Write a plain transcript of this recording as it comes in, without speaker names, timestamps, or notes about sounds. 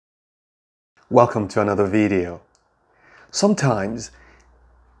Welcome to another video. Sometimes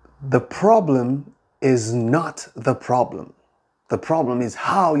the problem is not the problem. The problem is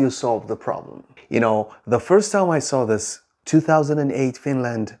how you solve the problem. You know, the first time I saw this 2008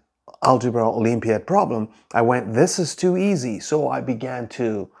 Finland algebra Olympiad problem, I went, this is too easy. So I began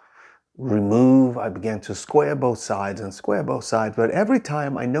to I began to square both sides and square both sides. But every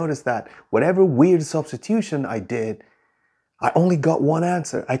time I noticed that whatever weird substitution I did, I only got one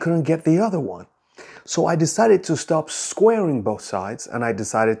answer. I couldn't get the other one. So I decided to stop squaring both sides and I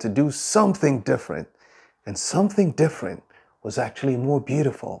decided to do something different. And something different was actually more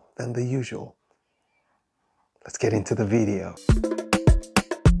beautiful than the usual. Let's get into the video.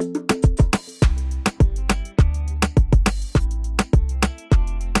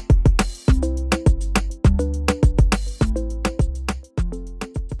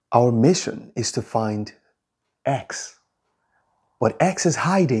 Our mission is to find x. But x is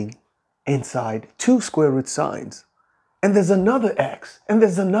hiding inside two square root signs. And there's another x, and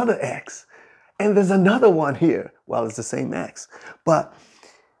there's another x, and there's another one here. Well, it's the same x. But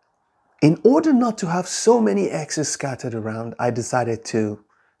in order not to have so many x's scattered around, I decided to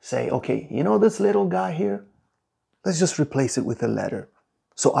say, okay, you know this little guy here? Let's just replace it with a letter.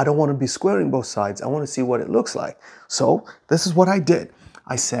 So I don't want to be squaring both sides. I want to see what it looks like. So this is what I did.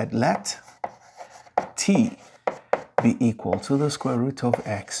 I said, let t be equal to the square root of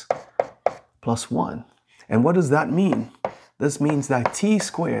x plus 1. And what does that mean? This means that t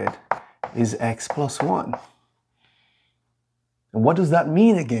squared is x plus 1. And what does that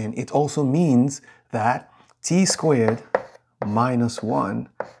mean again? It also means that t squared minus 1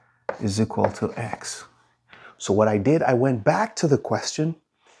 is equal to x. So what I did, I went back to the question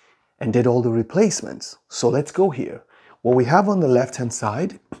and did all the replacements. So let's go here. What we have on the left-hand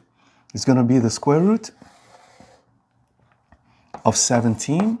side is going to be the square root of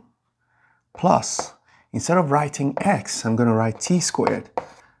 17 plus, instead of writing x, I'm going to write t squared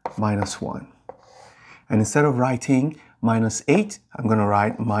minus 1. And instead of writing minus 8, I'm going to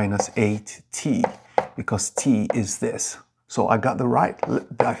write minus 8t because t is this. So I got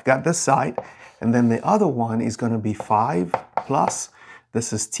this side, and then the other one is going to be 5 plus,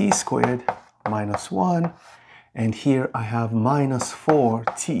 this is t squared minus 1. And here I have minus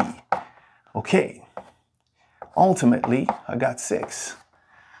 4t. Okay, ultimately I got 6.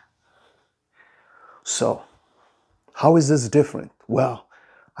 So how is this different? Well,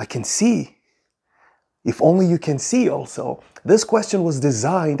 I can see, if only you can see also, this question was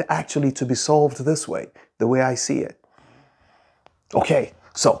designed actually to be solved this way, the way I see it. Okay,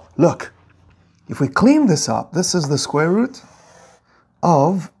 so look, if we clean this up, this is the square root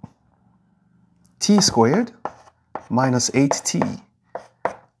of t squared minus 8t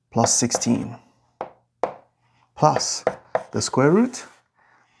plus 16 plus the square root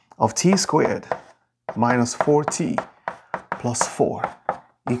of t squared minus 4t plus 4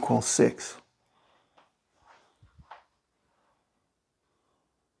 equals 6.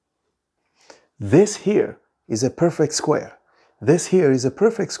 This here is a perfect square. This here is a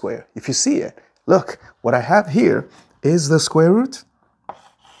perfect square. If you see it, look, what I have here is the square root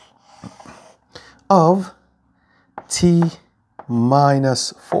of t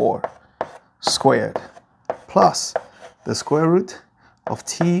minus 4 squared plus the square root of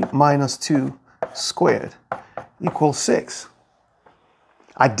t minus 2 squared equals 6.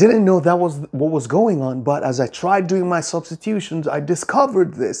 I didn't know that was what was going on, but as I tried doing my substitutions, I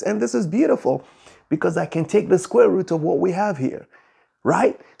discovered this. And this is beautiful because I can take the square root of what we have here,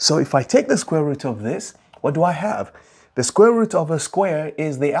 right? So if I take the square root of this, what do I have? The square root of a square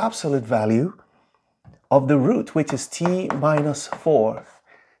is the absolute value of the root, which is t minus 4,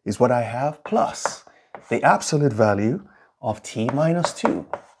 is what I have, plus the absolute value of t minus 2.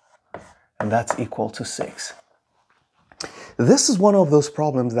 And that's equal to 6. This is one of those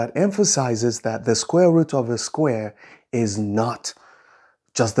problems that emphasizes that the square root of a square is not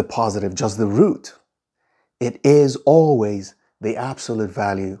just the positive, just the root. It is always the absolute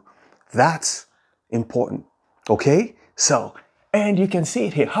value. That's important, okay? So, and you can see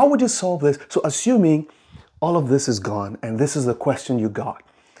it here. How would you solve this? So assuming all of this is gone and this is the question you got,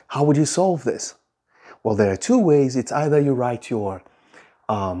 how would you solve this? Well, there are two ways. It's either you write your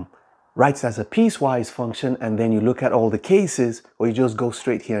writes as a piecewise function and then you look at all the cases, or you just go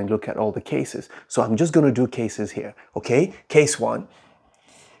straight here and look at all the cases. So I'm just going to do cases here, okay? Case 1.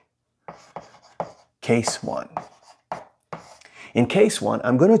 Case 1. In case 1,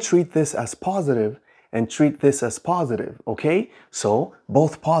 I'm going to treat this as positive and treat this as positive, okay? So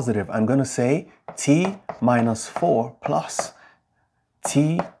both positive. I'm going to say t minus 4 plus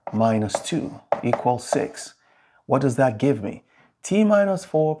t minus 2 equals 6. What does that give me? t minus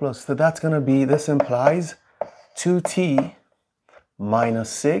 4 plus, so that's going to be, this implies 2t minus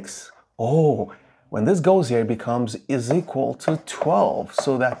 6. Oh, when this goes here, it becomes is equal to 12.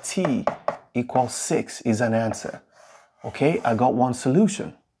 So that t equals 6 is an answer. Okay, I got one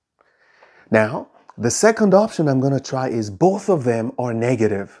solution. Now, the second option I'm going to try is both of them are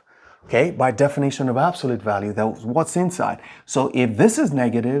negative. Okay, by definition of absolute value, that's what's inside. So if this is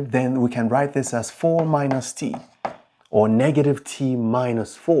negative, then we can write this as 4 minus t, or negative t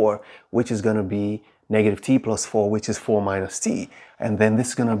minus 4, which is going to be negative t plus 4, which is 4 minus t. And then this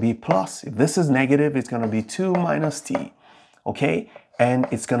is going to be plus. If this is negative, it's going to be 2 minus t. Okay, and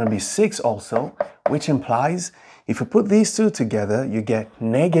it's going to be 6 also, which implies if you put these two together, you get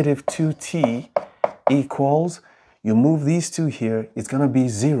negative 2t equals, you move these two here, it's going to be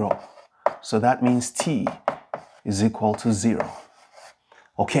 0. So that means t is equal to 0.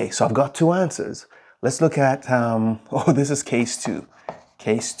 Okay, so I've got two answers. Let's look at, oh, this is case 2.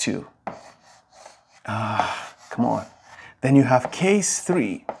 Case 2. Come on. Then you have case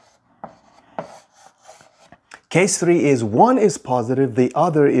 3. Case 3 is one is positive, the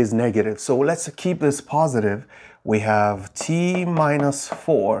other is negative. So let's keep this positive. We have t minus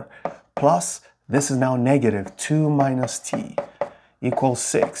 4 plus, this is now negative, 2 minus t equals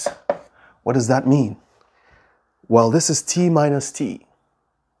 6. What does that mean? Well, this is t minus t.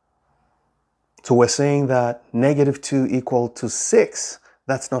 So we're saying that negative 2 equal to 6.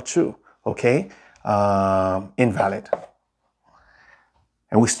 That's not true, okay? Invalid.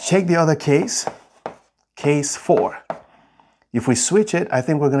 And we check the other case, case 4. If we switch it, I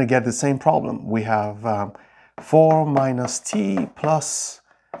think we're going to get the same problem. We have 4 minus t plus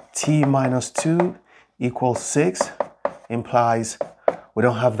t minus 2 equals 6, implies we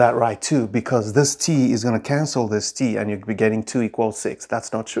don't have that right too, because this t is going to cancel this t and you'll be getting 2 equals 6.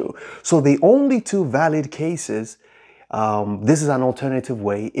 That's not true. So the only two valid cases, this is an alternative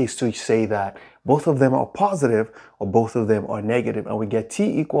way, is to say that both of them are positive or both of them are negative, and we get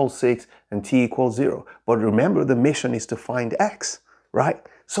t equals 6 and t equals 0. But remember, the mission is to find x, right?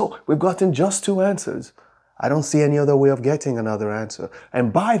 So we've gotten just two answers. I don't see any other way of getting another answer.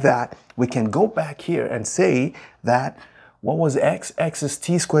 And by that, we can go back here and say that what was x? X is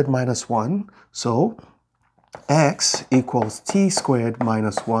t squared minus 1. So x equals t squared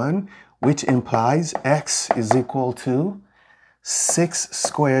minus 1, which implies x is equal to 6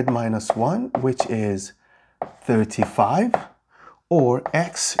 squared minus 1, which is 35, or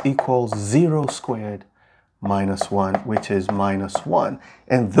x equals 0 squared minus 1, which is minus 1.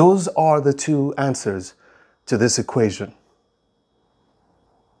 And those are the two answers to this equation.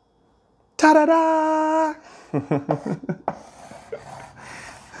 Ta-da-da!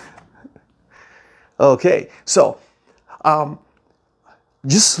 Okay, so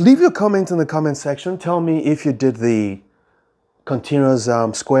just leave your comment in the comment section. Tell me if you did the continuous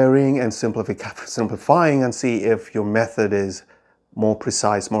squaring and simplifying, and see if your method is more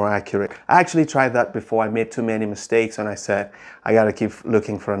precise, more accurate. I actually tried that before. I made too many mistakes and I said, I gotta keep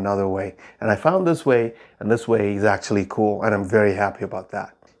looking for another way. And I found this way, and this way is actually cool, and I'm very happy about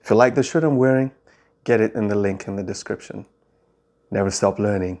that. If you like the shirt I'm wearing, get it in the link in the description. Never stop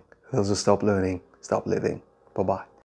learning. Those who stop learning, stop living. Bye-bye.